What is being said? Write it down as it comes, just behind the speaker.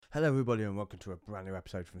Hello everybody and welcome to a brand new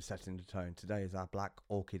episode from Setting the Tone. Today is our Black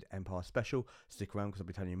Orchid Empire special. Stick around because I'll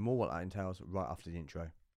be telling you more what that entails right after the intro.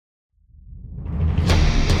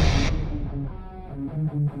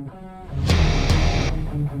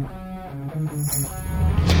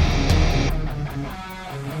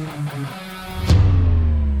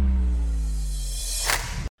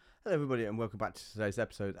 Hello everybody and welcome back to today's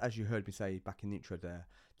episode. As you heard me say back in the intro there,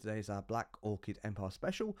 today is our Black Orchid Empire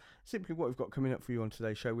special. Simply what we've got coming up for you on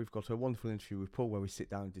today's show, we've got a wonderful interview with Paul where we sit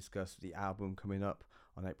down and discuss the album coming up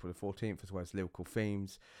on April the 14th, as well as lyrical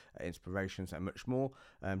themes, inspirations and much more.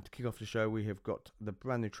 To kick off the show, we have got the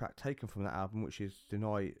brand new track taken from that album, which is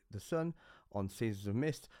Deny the Sun on Seasons of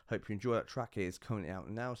Mist. Hope you enjoy that track. It is currently out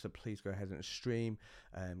now, so please go ahead and stream.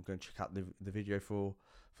 Go and check out the video for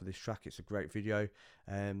this track. It's a great video.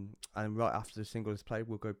 And right after the single is played,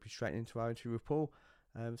 we'll go straight into our interview with Paul.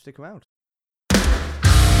 Stick around.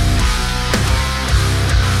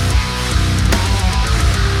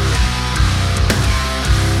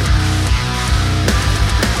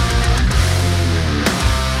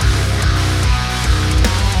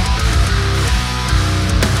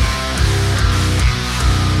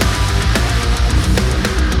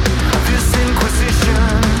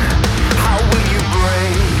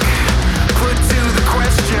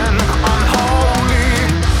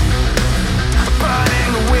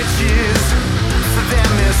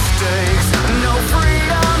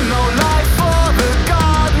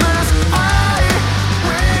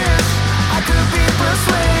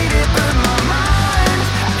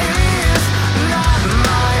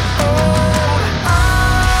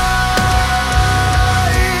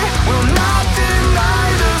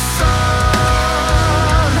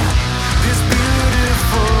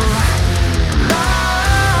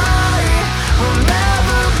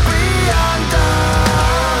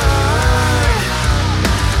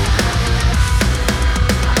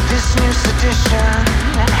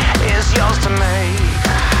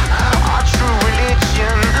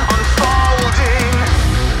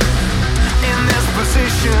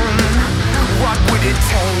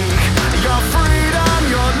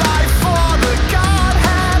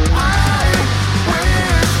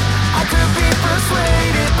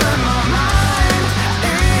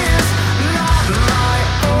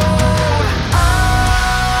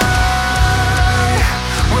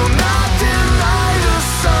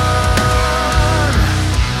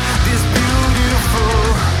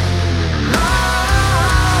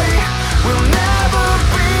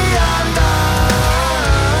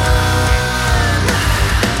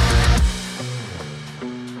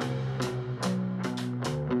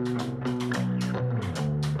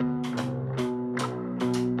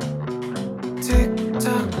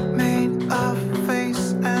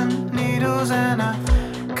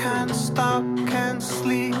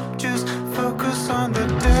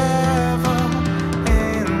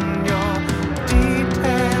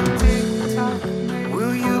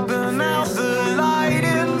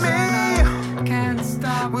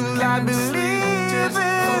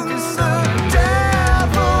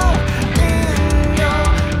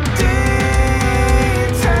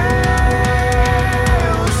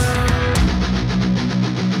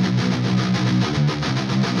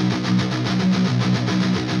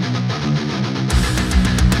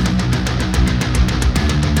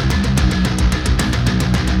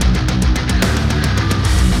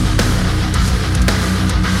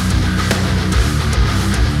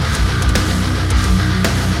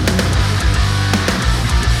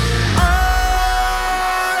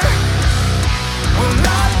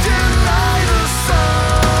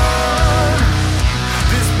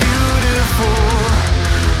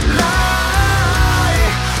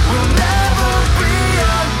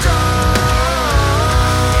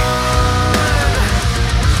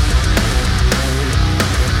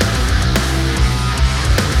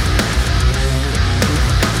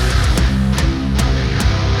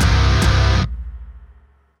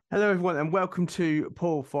 And welcome to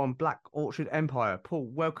Paul from Black Orchid Empire. Paul,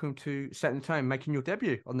 welcome to Setting the Tone, making your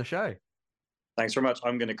debut on the show. Thanks very much.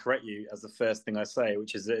 I'm going to correct you as the first thing I say,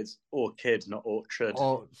 which is that it's orchid, not orchard.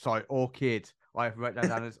 Oh, sorry, orchid. I have written that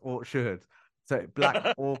down as orchard. So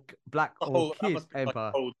Black Orchid Empire. Like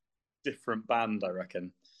a whole different band, I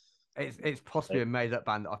reckon. It's possibly a made-up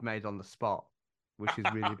band that I've made on the spot, which is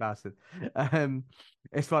really bastard.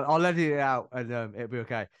 It's fine. I'll edit it out and it'll be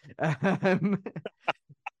okay.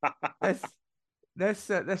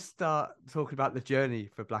 Let's start talking about the journey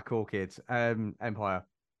for Black Orchid Empire.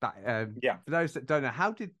 Yeah. For those that don't know,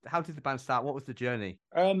 how did the band start? What was the journey?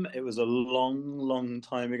 It was a long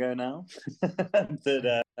time ago now.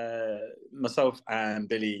 That myself and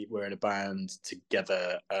Billy were in a band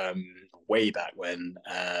together way back when,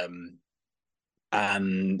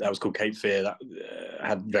 and that was called Cape Fear. That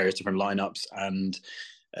had various different lineups, and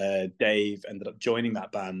Dave ended up joining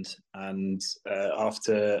that band. And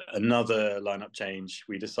after another lineup change,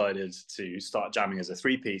 we decided to start jamming as a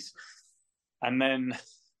three-piece, and then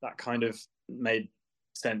that kind of made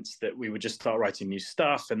sense that we would just start writing new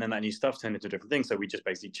stuff, and then that new stuff turned into a different thing. So we just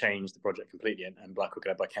basically changed the project completely, and Black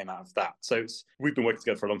Orchid Empire came out of that. So we've been working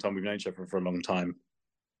together for a long time. We've known each other for a long time,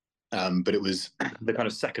 but it was the kind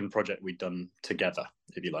of second project we'd done together,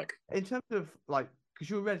 if you like. In terms of like, because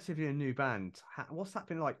you're relatively a new band, what's that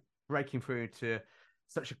been like breaking through into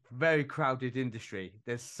such a very crowded industry?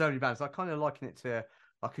 There's so many bands. I kind of liken it to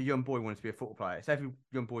like a young boy wanting to be a football player. It's every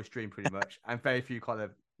young boy's dream pretty much, and very few kind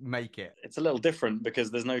of make it. It's a little different because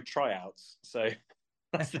there's no tryouts, so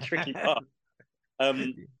that's the tricky part.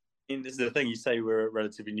 This is the thing, you say we're a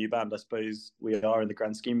relatively new band. I suppose we are in the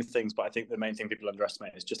grand scheme of things, but I think the main thing people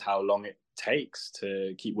underestimate is just how long it takes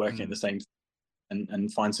to keep working at the same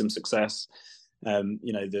and find some success.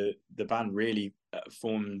 The band really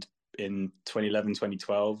formed in 2011,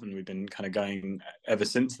 2012, and we've been kind of going ever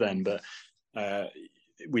since then, but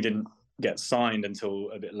we didn't get signed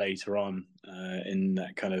until a bit later on in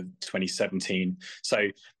that kind of 2017. So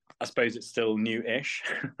I suppose it's still new-ish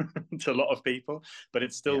to a lot of people, but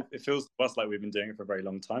it's still, it feels to us like we've been doing it for a very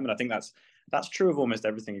long time. And I think that's true of almost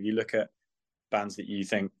everything. If you look at bands that you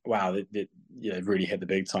think, wow, they've really hit the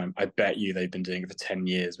big time, I bet you they've been doing it for 10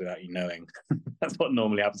 years without you knowing. That's what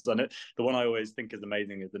normally happens on it. The one I always think is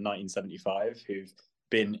amazing is the 1975, who've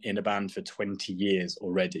been in a band for 20 years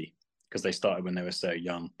already, because they started when they were so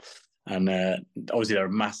young. And obviously they're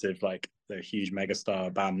a massive, they're a huge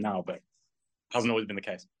megastar band now, but hasn't always been the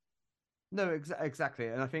case. No, exactly.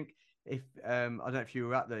 And I think if I don't know if you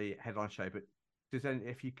were at the headline show, but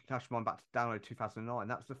if you catch mine back to Download 2009,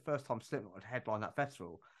 that was the first time Slipknot had headlined that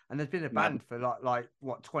festival, and there's been a band for like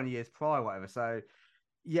 20 years prior, whatever. So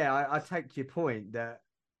yeah, I take your point that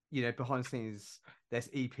behind the scenes there's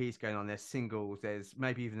EPs going on, there's singles, there's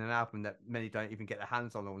maybe even an album that many don't even get their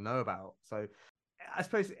hands on or know about. So I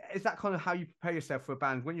suppose, is that kind of how you prepare yourself for a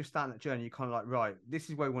band when you're starting that journey? You're kind of like, right, this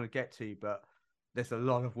is where we want to get to, but there's a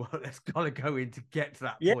lot of work that's got to go in to get to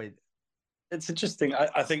that point. It's interesting.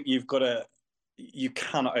 I think you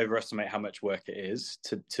cannot overestimate how much work it is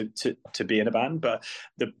to be in a band. But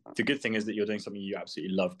the good thing is that you're doing something you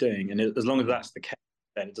absolutely love doing, and as long as that's the case,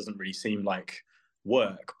 then it doesn't really seem like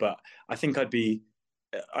work. But I think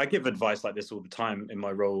I give advice like this all the time in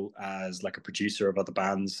my role as like a producer of other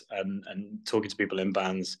bands and talking to people in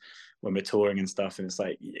bands when we're touring and stuff. And it's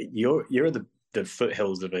like you're at the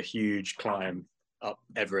foothills of a huge climb up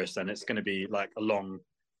Everest, and it's going to be like a long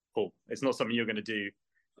haul. It's not something you're going to do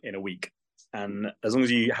in a week. And as long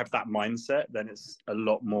as you have that mindset, then it's a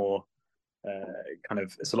lot more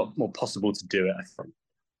it's a lot more possible to do it, I think.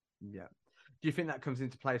 Yeah. Do you think that comes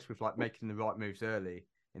into place with like making the right moves early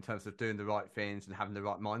in terms of doing the right things and having the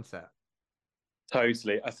right mindset?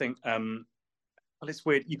 Totally. I think it's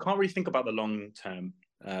weird. You can't really think about the long term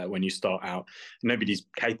when you start out. Nobody's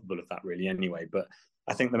capable of that really anyway. But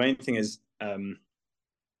I think the main thing is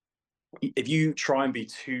if you try and be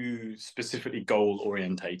too specifically goal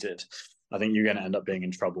orientated, I think you're going to end up being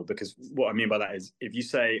in trouble, because what I mean by that is if you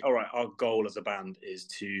say, all right, our goal as a band is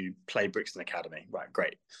to play Brixton Academy, right,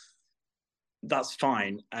 great. That's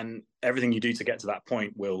fine. And everything you do to get to that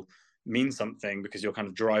point will mean something because you're kind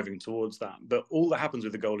of driving towards that. But all that happens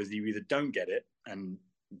with the goal is you either don't get it and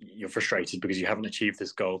you're frustrated because you haven't achieved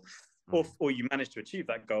this goal, or you manage to achieve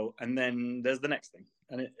that goal, and then there's the next thing.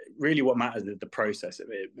 And really what matters is the process. It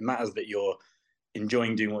matters that you're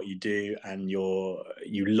enjoying doing what you do, and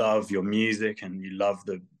you love your music, and you love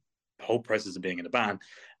the whole process of being in a band.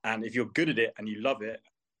 And if you're good at it and you love it,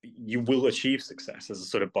 you will achieve success as a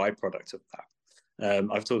sort of byproduct of that.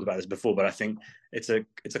 I've talked about this before, but I think it's a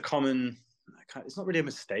common, it's not really a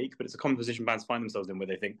mistake, but it's a common position bands find themselves in, where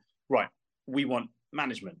they think, right, we want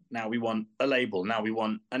management, now we want a label, now we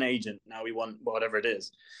want an agent, now we want whatever it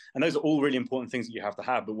is. And those are all really important things that you have to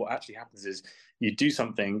have. But what actually happens is you do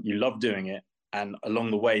something, you love doing it, and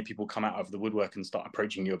along the way, people come out of the woodwork and start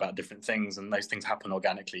approaching you about different things, and those things happen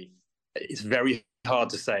organically. It's very hard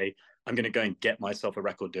to say, I'm going to go and get myself a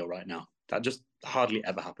record deal right now. That just hardly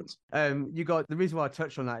ever happens. The reason why I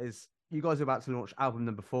touched on that is you guys are about to launch album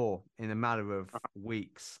number 4 in a matter of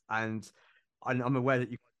weeks, and I'm aware that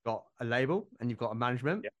you've got a label and you've got a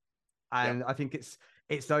management, and I think it's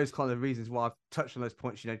those kind of reasons why I've touched on those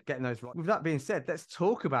points, getting those right. With that being said, let's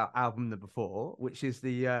talk about album number 4, which is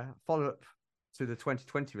the follow-up to the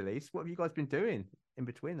 2020 release. What have you guys been doing in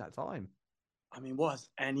between that time? I mean, what has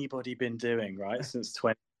anybody been doing, right, since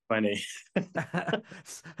 2020?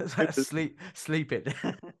 Sleep it.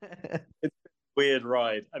 It's a weird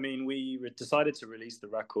ride. I mean, we decided to release the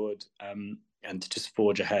record and to just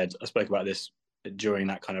forge ahead. I spoke about this during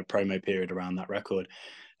that kind of promo period around that record.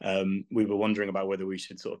 We were wondering about whether we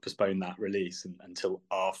should sort of postpone that release until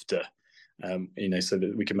after, so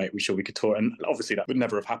that we can make sure we could tour. And obviously that would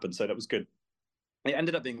never have happened, so that was good. It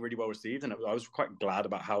ended up being really well received, and I was quite glad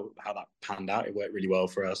about how that panned out. It worked really well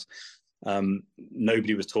for us.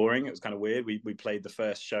 Nobody was touring. It was kind of weird. We played the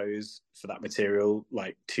first shows for that material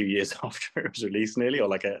like 2 years after it was released, nearly, or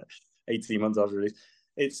like 18 months after release.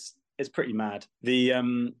 It's pretty mad.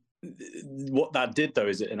 What that did though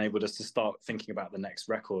is it enabled us to start thinking about the next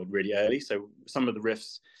record really early. So some of the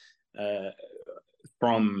riffs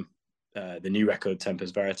from the new record,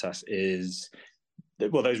 Tempus Veritas,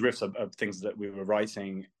 those riffs are things that we were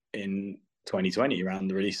writing in 2020 around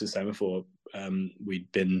the release of Semaphore.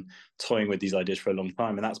 We'd been toying with these ideas for a long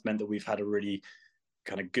time, and that's meant that we've had a really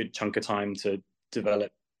kind of good chunk of time to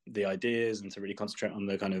develop the ideas and to really concentrate on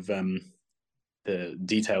the kind of the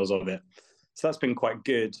details of it. So that's been quite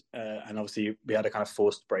good, and obviously we had a kind of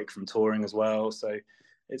forced break from touring as well. So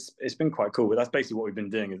it's been quite cool. But that's basically what we've been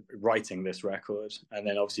doing, is writing this record, and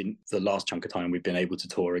then obviously the last chunk of time we've been able to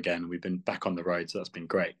tour again. We've been back on the road, so that's been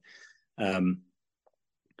great.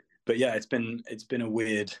 But yeah, it's been a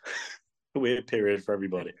weird period for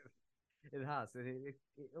everybody. It has. It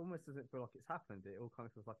almost doesn't feel like it's happened. It all kind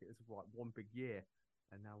of feels like it was like one big year,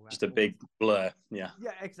 and now we're just a big blur. Yeah.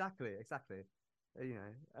 Yeah, exactly.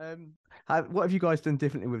 What have you guys done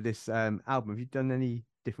differently with this album? Have you done any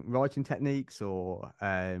different writing techniques, or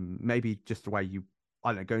maybe just the way you, I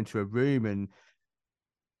don't know, go into a room and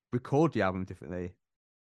record the album differently?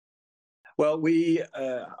 Well, we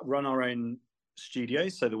run our own studio,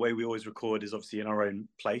 so the way we always record is obviously in our own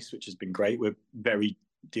place, which has been great. We're very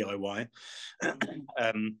DIY.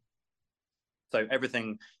 So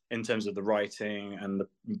everything in terms of the writing and the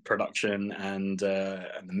production and the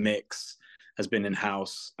mix has been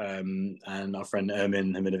in-house, and our friend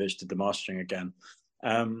Ermin Hamidovic did the mastering again.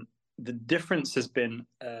 The difference has been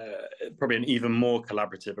probably an even more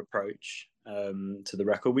collaborative approach to the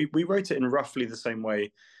record. We wrote it in roughly the same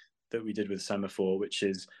way that we did with Semaphore, which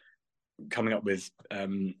is coming up with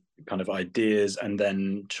kind of ideas and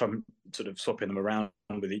then sort of swapping them around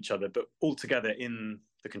with each other, but all together in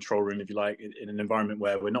the control room, if you like, in an environment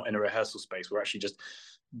where we're not in a rehearsal space. We're actually just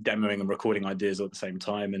demoing and recording ideas all at the same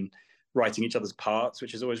time and writing each other's parts,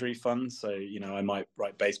 which is always really fun. So, I might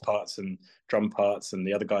write bass parts and drum parts, and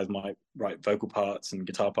the other guys might write vocal parts and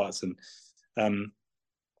guitar parts. And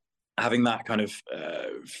having that kind of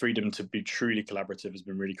freedom to be truly collaborative has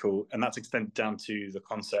been really cool. And that's extended down to the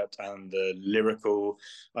concept and the lyrical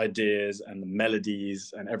ideas and the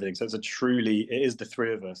melodies and everything. So it is the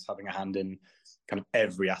three of us having a hand in kind of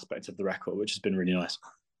every aspect of the record, which has been really nice.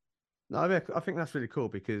 No, I think that's really cool,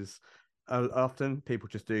 because often people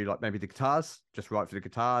just do like maybe the guitars, just write for the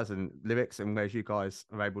guitars and lyrics, and whereas you guys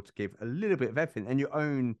are able to give a little bit of everything and your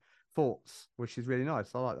own thoughts, which is really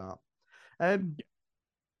nice. I like that.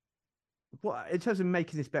 What, in terms of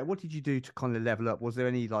making this better, what did you do to kind of level up? Was there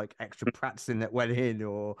any like extra practicing that went in,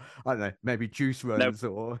 or I don't know, maybe juice runs? No.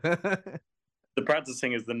 Or the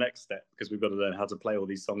practicing is the next step, because we've got to learn how to play all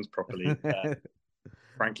these songs properly.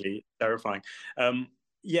 Frankly, terrifying.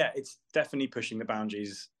 Yeah, it's definitely pushing the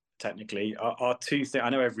boundaries technically. Our two things, I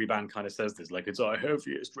know every band kind of says this, like it's our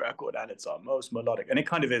heaviest record and it's our most melodic, and it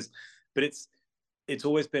kind of is, but it's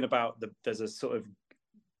always been about there's a sort of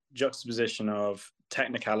juxtaposition of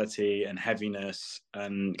technicality and heaviness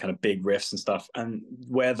and kind of big riffs and stuff, and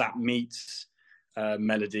where that meets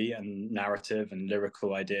melody and narrative and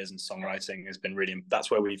lyrical ideas and songwriting has been really,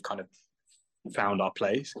 that's where we've kind of found our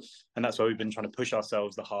place, and that's where we've been trying to push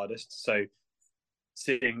ourselves the hardest. So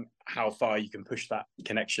seeing how far you can push that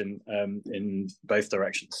connection in both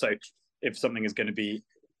directions. So if something is going to be,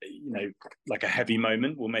 like a heavy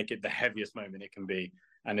moment, we'll make it the heaviest moment it can be.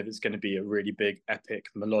 And if it's going to be a really big, epic,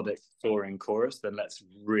 melodic, soaring chorus, then let's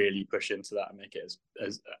really push into that and make it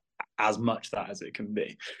as much that as it can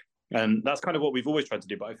be. And that's kind of what we've always tried to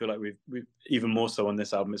do, but I feel like we've even more so on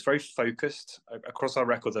this album. It's very focused. Across our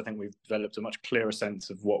records, I think we've developed a much clearer sense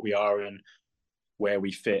of what we are and where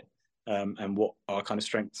we fit, and what our kind of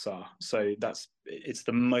strengths are. So it's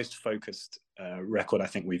the most focused record I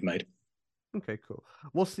think we've made. Okay, cool.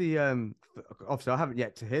 What's the obviously I haven't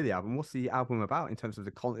yet to hear the album. What's the album about in terms of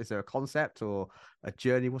is there a concept or a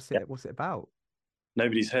journey? What's it about?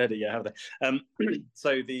 Nobody's heard it yet, have they?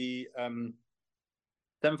 So the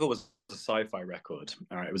Sevenfold was a sci-fi record.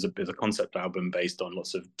 All right, it was a concept album based on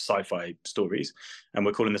lots of sci-fi stories, and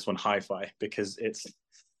we're calling this one Hi-Fi because it's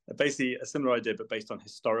basically a similar idea but based on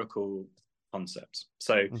historical concepts.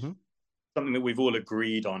 So something that we've all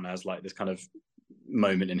agreed on as like this kind of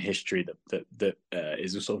moment in history that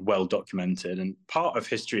is sort of well documented. And part of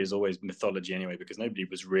history is always mythology anyway, because nobody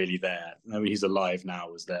was really there. Nobody who's alive now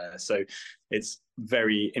was there. So it's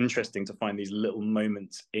very interesting to find these little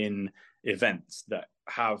moments in events that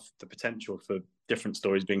have the potential for different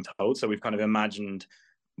stories being told. So we've kind of imagined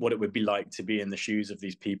what it would be like to be in the shoes of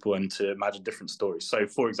these people and to imagine different stories. So,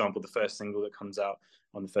 for example, the first single that comes out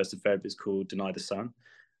on the 1st of February is called Deny the Sun.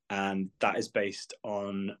 And that is based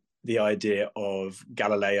on the idea of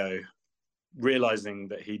Galileo realizing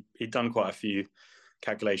that he'd done quite a few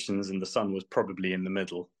calculations and the sun was probably in the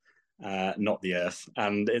middle, not the earth.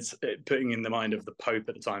 And it's putting in the mind of the Pope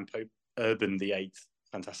at the time, Pope Urban VIII,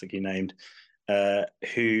 fantastically named,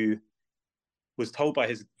 who was told by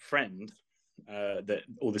his friend that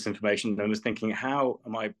all this information and was thinking, how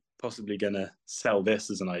am I possibly going to sell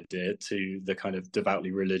this as an idea to the kind of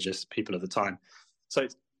devoutly religious people of the time? So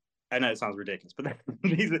I know it sounds ridiculous, but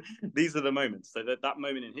these are the moments. So that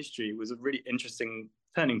moment in history was a really interesting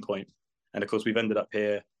turning point. And of course, we've ended up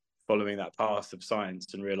here following that path of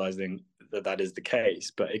science and realizing that that is the case.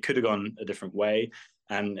 But it could have gone a different way.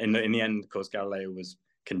 And in the end, of course, Galileo was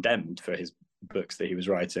condemned for his books that he was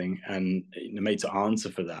writing and made to answer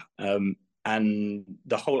for that. And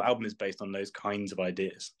the whole album is based on those kinds of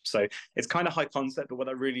ideas. So it's kind of high concept, but what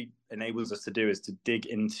that really enables us to do is to dig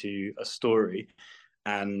into a story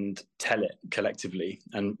and tell it collectively.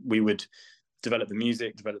 And we would develop the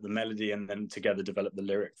music, develop the melody, and then together develop the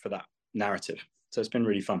lyric for that narrative. So it's been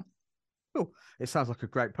really fun. Cool. It sounds like a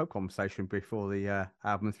great pub conversation before the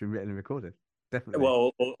album's been written and recorded. Definitely.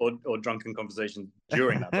 Well, or drunken conversation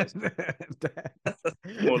during that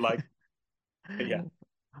process. More like, yeah.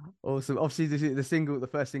 Awesome. Obviously, the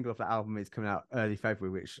first single of the album is coming out early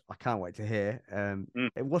February, which I can't wait to hear.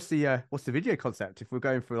 What's the video concept? If we're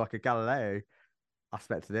going for like a Galileo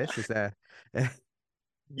aspect to this, is there?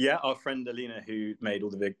 Yeah, our friend Alina, who made all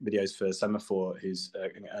the videos for Semaphore, who's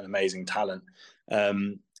an amazing talent,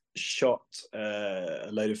 shot a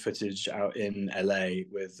load of footage out in LA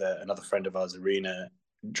with another friend of ours, Arena,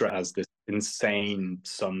 as this insane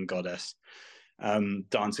sun goddess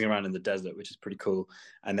dancing around in the desert, which is pretty cool.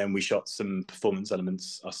 And then we shot some performance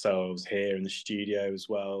elements ourselves here in the studio as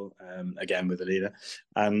well, again with Alina.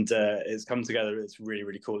 And it's come together. It's really,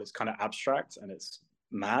 really cool. It's kind of abstract and it's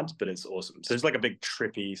mad, but it's awesome. So it's like a big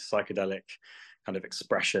trippy psychedelic kind of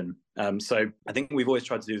expression. So I think we've always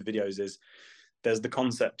tried to do with videos is there's the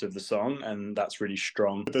concept of the song and that's really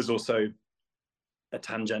strong, but there's also a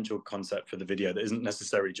tangential concept for the video that isn't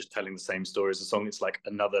necessarily just telling the same story as the song. It's like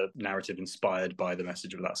another narrative inspired by the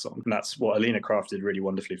message of that song. And that's what Alina crafted really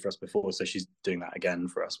wonderfully for us before. So she's doing that again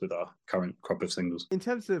for us with our current crop of singles. In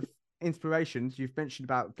terms of inspirations, you've mentioned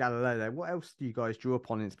about Galileo. What else do you guys draw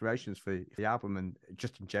upon inspirations for the album and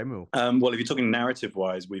just in general? Well, if you're talking narrative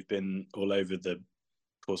wise, we've been all over the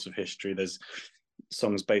course of history. There's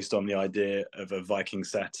songs based on the idea of a Viking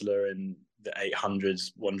settler in the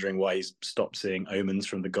 800s wondering why he's stopped seeing omens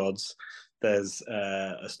from the gods. There's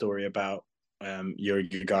a story about Yuri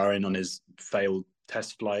Gagarin on his failed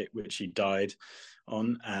test flight, which he died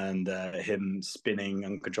on, and him spinning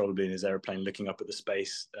uncontrollably in his airplane, looking up at the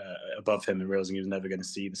space above him and realizing he was never going to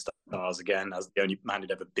see the stars again, as the only man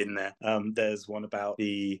who'd ever been there. There's one about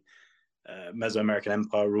the Mesoamerican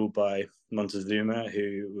Empire ruled by Montezuma,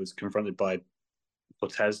 who was confronted by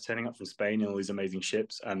Cortez turning up from Spain in all these amazing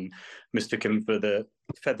ships and mistook him for the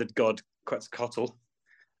feathered god Quetzalcoatl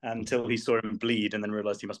until he saw him bleed and then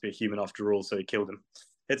realized he must be a human after all, so he killed him.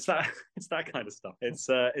 It's that kind of stuff.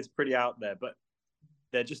 It's pretty out there, but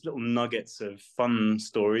they're just little nuggets of fun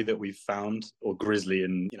story that we've found, or grisly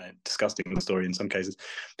and disgusting story in some cases,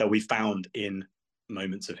 that we found in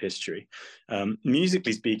moments of history.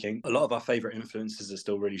 Musically speaking, a lot of our favorite influences are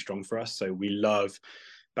still really strong for us. So we love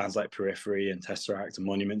bands like Periphery and Tesseract and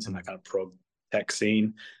Monuments and that kind of prog tech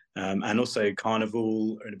scene. And also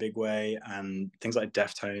Carnival in a big way, and things like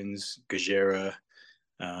Deftones, Gojira,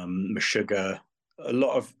 Meshuggah, a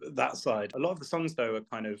lot of that side. A lot of the songs, though, are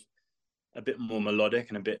kind of a bit more melodic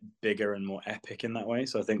and a bit bigger and more epic in that way.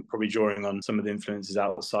 So I think probably drawing on some of the influences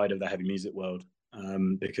outside of the heavy music world,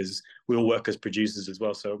 because we all work as producers as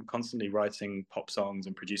well. So I'm constantly writing pop songs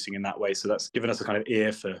and producing in that way. So that's given us a kind of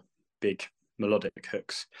ear for big melodic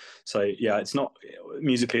hooks. So yeah, it's not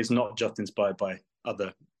musically, it's not just inspired by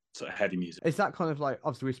other sort of heavy music. Is that kind of like,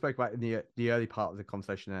 obviously we spoke about in the early part of the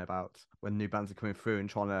conversation there about when new bands are coming through and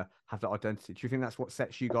trying to have that identity. Do you think that's what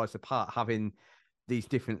sets you guys apart, having these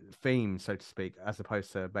different themes, so to speak, as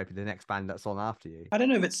opposed to maybe the next band that's on after you? I don't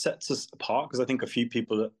know if it sets us apart because I think a few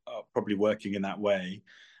people are probably working in that way.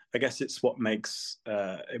 I guess it's what makes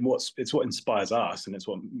it's what inspires us, and it's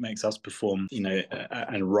what makes us perform,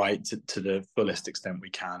 and write to the fullest extent we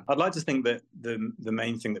can. I'd like to think that the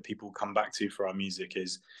main thing that people come back to for our music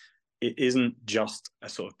is it isn't just a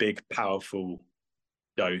sort of big, powerful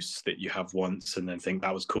dose that you have once and then think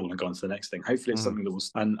that was cool and go on to the next thing. Hopefully, it's something that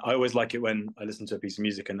was. And I always like it when I listen to a piece of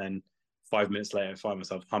music and then 5 minutes later I find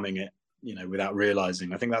myself humming it, without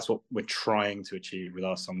realizing. I think that's what we're trying to achieve with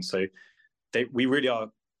our songs. So we really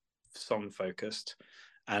are song focused,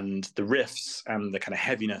 and the riffs and the kind of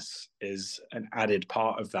heaviness is an added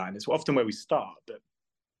part of that, and it's often where we start. But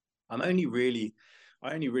I only really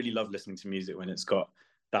love listening to music when it's got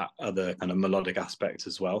that other kind of melodic aspect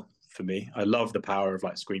as well. For me, I love the power of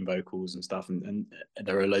like scream vocals and stuff, and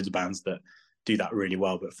there are loads of bands that do that really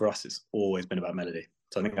well, but for us it's always been about melody.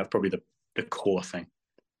 So I think that's probably the core thing.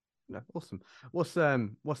 No, awesome.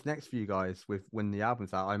 What's next for you guys with when the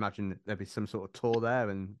album's out? I imagine there'll be some sort of tour there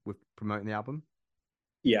and with promoting the album.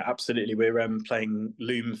 Yeah, absolutely. We're playing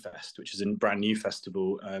Loom Fest, which is a brand new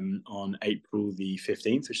festival on April the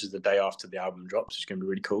 15th, which is the day after the album drops, which is going to be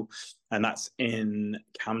really cool. And that's in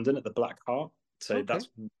Camden at the Black Heart. So that's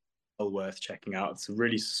well worth checking out. It's a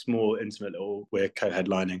really small, intimate little, we're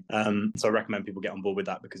co-headlining. So I recommend people get on board with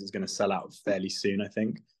that because it's going to sell out fairly soon, I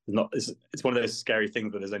think. It's one of those scary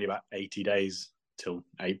things where there's only about 80 days till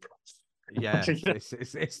April. Yeah,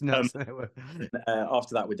 it's nuts.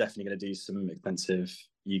 After that, we're definitely going to do some expensive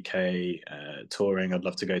UK touring. I'd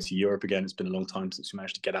love to go to Europe again. It's been a long time since we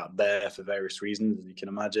managed to get out there for various reasons, as you can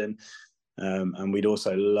imagine. And we'd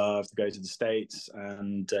also love to go to the States,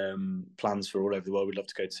 and plans for all over the world. We'd love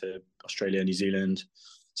to go to Australia, New Zealand.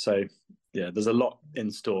 So yeah, there's a lot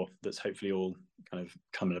in store that's hopefully all kind of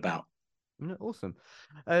coming about. Awesome.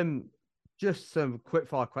 Just some quick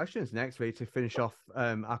fire questions next week to finish off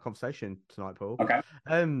our conversation tonight, Paul. Okay.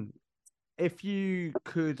 If you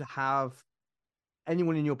could have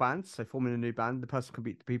anyone in your band, so forming a new band, the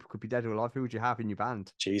people could be dead or alive, who would you have in your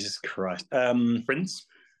band? Jesus Christ. Prince?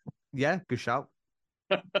 Yeah, good shout.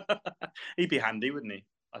 He'd be handy, wouldn't he?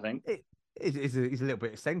 I think. He's a little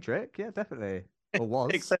bit eccentric, yeah, definitely. Or was.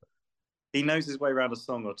 Except he knows his way around a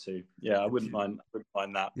song or two. Yeah, I wouldn't mind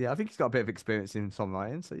that. Yeah, I think he's got a bit of experience in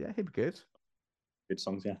songwriting, so yeah, he'd be good. Good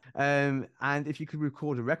songs, yeah. And if you could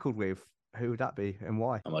record a record with, who would that be and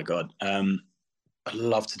why? Oh my God. I'd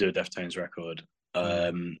love to do a Deftones record.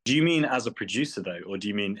 Do you mean as a producer though, or do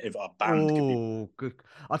you mean if our band could be? Oh, good.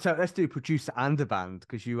 I'll tell you, let's do a producer and a band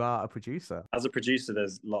because you are a producer. As a producer,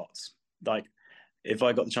 there's lots. Like, if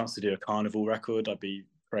I got the chance to do a Carnival record, I'd be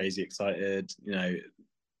crazy excited.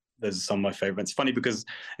 Those are some of my favorites. It's funny because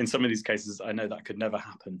in some of these cases, I know that could never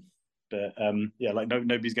happen. But yeah, like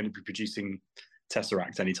nobody's going to be producing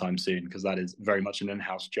Tesseract anytime soon because that is very much an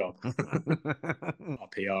in-house job. Our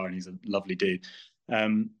PR, and he's a lovely dude.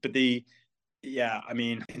 Yeah, I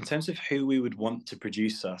mean, in terms of who we would want to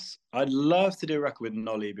produce us, I'd love to do a record with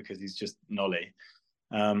Nolly because he's just Nolly.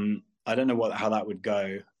 I don't know how that would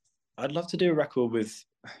go. I'd love to do a record with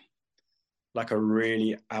like a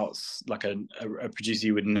really a producer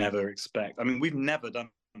you would never expect. I mean, we've never done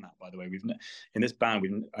that, by the way. In this band,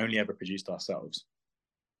 we've only ever produced ourselves.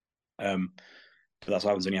 But that's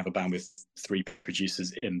why I only have a band with 3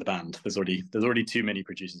 producers in the band. There's already too many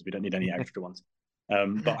producers. We don't need any extra ones.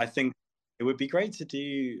 But I think it would be great to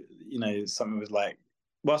do, something with like,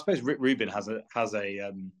 well, I suppose Rick Rubin has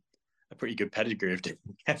a pretty good pedigree of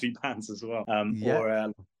different heavy bands as well.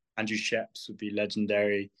 Or Andrew Sheps would be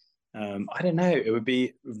legendary. I don't know. It would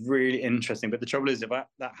be really interesting. But the trouble is, if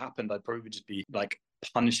that happened, I'd probably just be like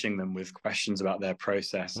punishing them with questions about their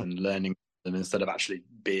process and learning them instead of actually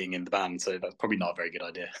being in the band. So that's probably not a very good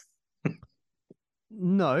idea.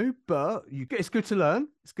 No, but it's good to learn.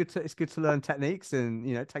 It's good to learn techniques and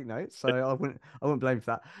take notes. So I wouldn't blame you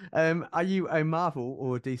for that. Are you a Marvel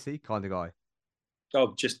or a DC kind of guy?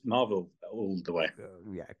 Oh, just Marvel all the way.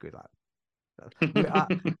 Yeah, good lad.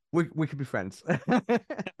 We could be friends.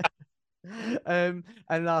 And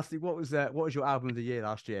lastly, what was your album of the year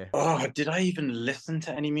last year? Oh, did I even listen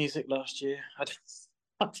to any music last year? I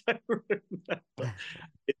don't remember.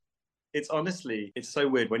 It's honestly, it's so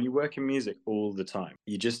weird when you work in music all the time.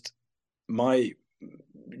 My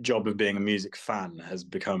job of being a music fan has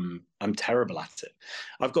become, I'm terrible at it.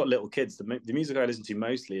 I've got little kids. The music I listen to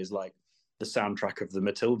mostly is like the soundtrack of the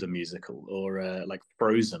Matilda musical or like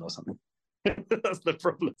Frozen or something. That's the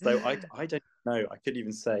problem. So I don't know. I could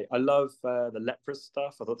even say I love the Leprous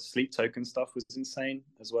stuff. I thought the Sleep Token stuff was insane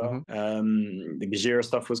as well. The Gojira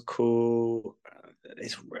stuff was cool.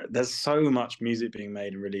 there's so much music being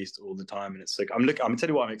made and released all the time, and it's like I'm gonna tell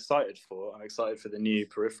you what I'm excited for. I'm excited for the new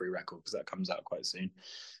Periphery record because that comes out quite soon,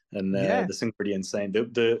 and the single pretty insane.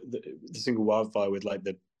 The single Wildfire with like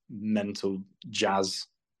the mental jazz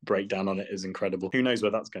breakdown on it is incredible. Who knows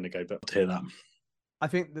where that's going to go? But to hear that. I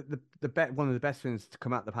think that one of the best things to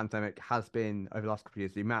come out of the pandemic has been over the last couple of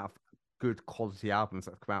years the amount of good quality albums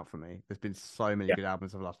that have come out for me. There's been so many good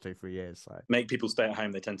albums over the last 2-3 years. So make people stay at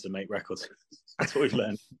home. They tend to make records. That's what we've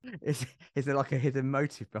learned. Is there like a hidden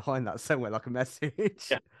motive behind that somewhere, like a message?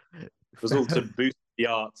 Yeah. It was all to boost the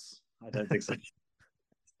arts. I don't think so.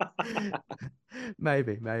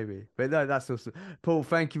 maybe, but no, that's awesome. Paul,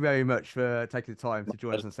 thank you very much for taking the time to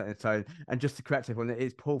join us on Setting the Tone. And just to correct everyone, it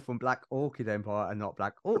is Paul from Black Orchid Empire and not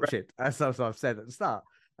Black Orchid, as I've said at the start.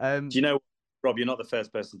 Do you know, Rob, you're not the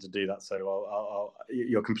first person to do that, so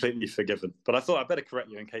you're completely forgiven. But I thought I'd better correct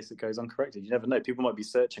you in case it goes uncorrected. You never know; people might be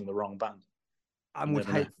searching the wrong band. I would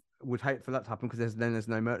hate for that to happen because there's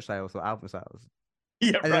no merch sales or album sales.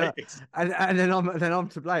 Yeah, and right. And then I'm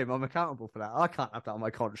to blame. I'm accountable for that. I can't have that on my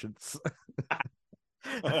conscience.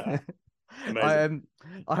 Amazing.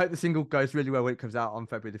 I hope the single goes really well when it comes out on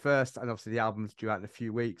February the 1st, and obviously the album's due out in a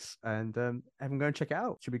few weeks. And everyone go and check it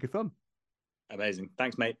out. Should be good fun. Amazing.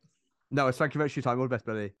 Thanks, mate. No, thank you very much for your time. All the best,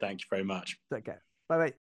 buddy. Thank you very much. Take care. Bye,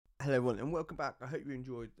 mate. Hello, everyone, and welcome back. I hope you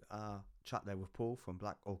enjoyed our chat there with Paul from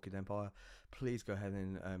Black Orchid Empire. Please go ahead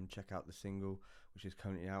and check out the single, which is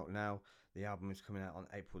currently out now. The album is coming out on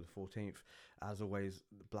April the 14th. As always,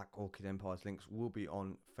 Black Orchid Empire's links will be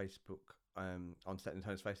on Facebook, on Set and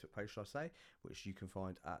Tone's Facebook page, should I say, which you can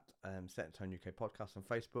find at Set and Tone UK Podcast on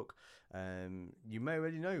Facebook. You may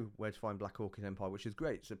already know where to find Black Orchid Empire, which is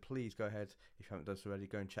great. So please go ahead, if you haven't done so already,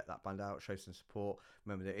 go and check that band out, show some support.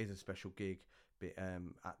 Remember, there is a special gig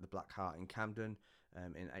at the Black Heart in Camden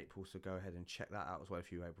in April, so go ahead and check that out as well if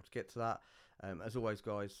you're able to get to that. As always,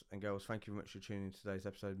 guys and girls, thank you very much for tuning in to today's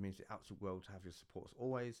episode. It means the absolute world to have your support as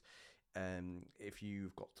always. If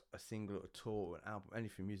you've got a single, a tour, an album,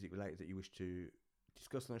 anything music related that you wish to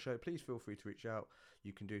discuss on the show, please feel free to reach out.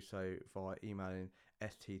 You can do so via emailing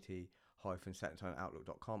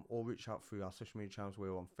stt-setandtoneoutlook.com or reach out through our social media channels.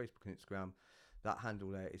 We're on Facebook and Instagram. That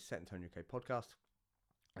handle there is Set and Tone UK Podcast,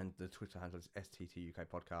 and the Twitter handle is STT UK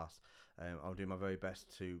Podcast. I'll do my very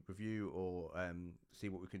best to review or see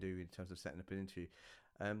what we can do in terms of setting up an interview.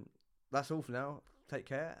 That's all for now. Take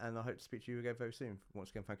care, and I hope to speak to you again very soon.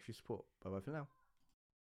 Once again, thank you for your support. Bye-bye for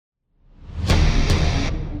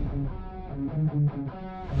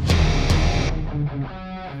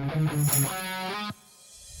now.